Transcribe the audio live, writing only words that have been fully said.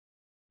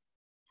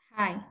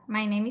Hi,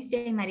 my name is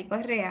Mari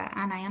Correa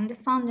and I am the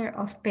founder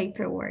of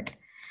Paperwork.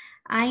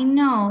 I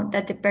know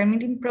that the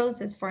permitting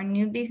process for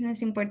new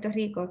business in Puerto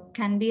Rico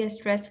can be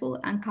stressful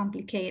and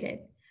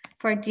complicated.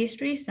 For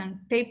this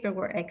reason,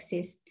 Paperwork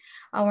exists.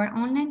 Our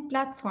online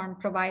platform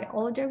provides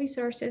all the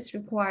resources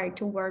required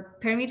to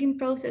work permitting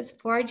process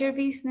for your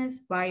business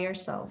by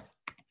yourself.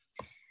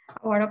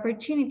 Our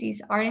opportunities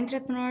are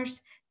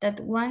entrepreneurs that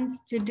want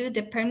to do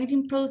the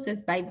permitting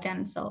process by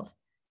themselves.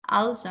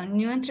 Also,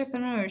 new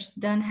entrepreneurs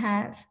don't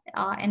have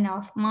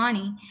enough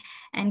money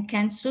and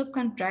can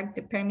subcontract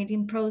the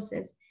permitting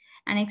process.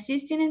 And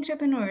existing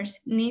entrepreneurs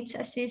need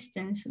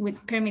assistance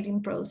with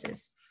permitting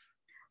process.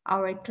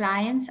 Our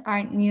clients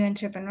are new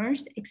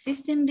entrepreneurs,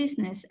 existing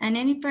business, and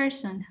any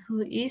person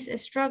who is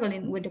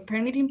struggling with the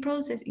permitting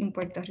process in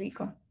Puerto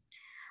Rico.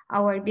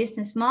 Our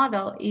business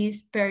model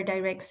is per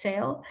direct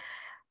sale,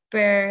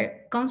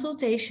 per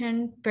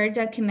consultation, per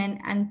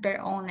document, and per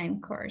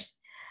online course.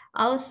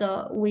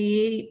 Also,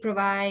 we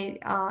provide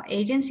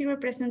agency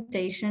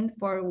representation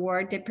for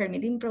work the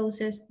permitting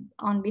process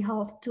on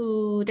behalf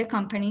to the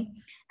company.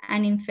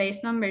 And in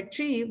phase number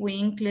 3, we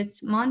include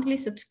monthly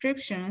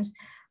subscriptions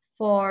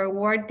for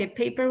work the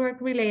paperwork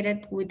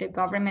related with the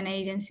government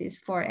agencies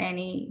for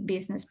any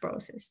business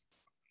process.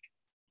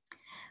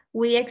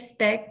 We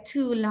expect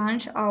to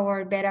launch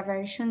our beta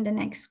version the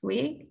next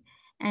week.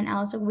 And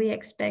also we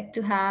expect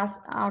to have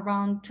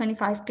around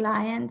 25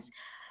 clients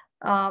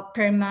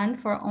per month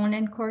for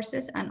online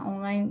courses and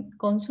online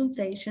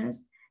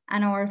consultations.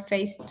 And our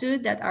phase 2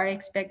 that are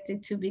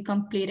expected to be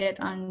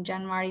completed on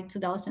January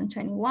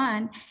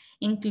 2021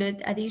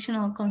 include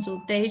additional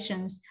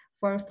consultations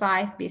for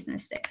 5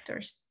 business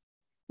sectors.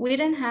 We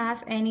don't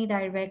have any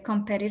direct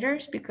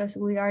competitors because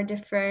we are the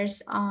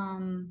first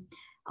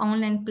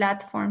online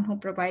platform who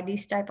provide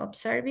this type of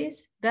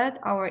service, but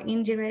our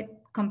indirect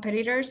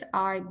competitors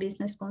are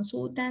business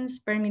consultants,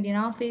 permitting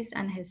office,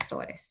 and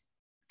gestores.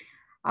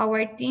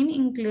 Our team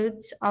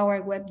includes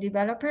our web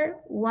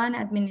developer, 1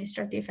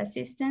 administrative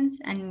assistant,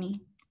 and me.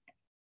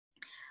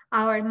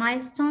 Our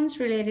milestones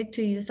related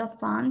to use of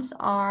funds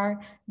are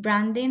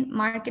branding,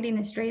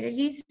 marketing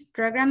strategies,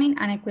 programming,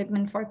 and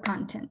equipment for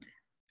content.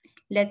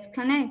 Let's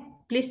connect.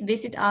 Please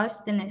visit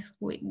us the next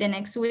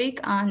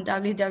week on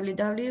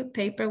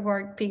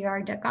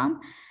www.paperworkpr.com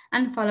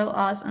and follow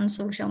us on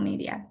social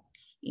media.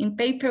 In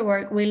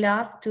Paperwork, we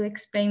love to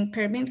explain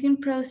permitting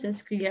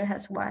process clear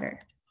as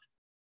water.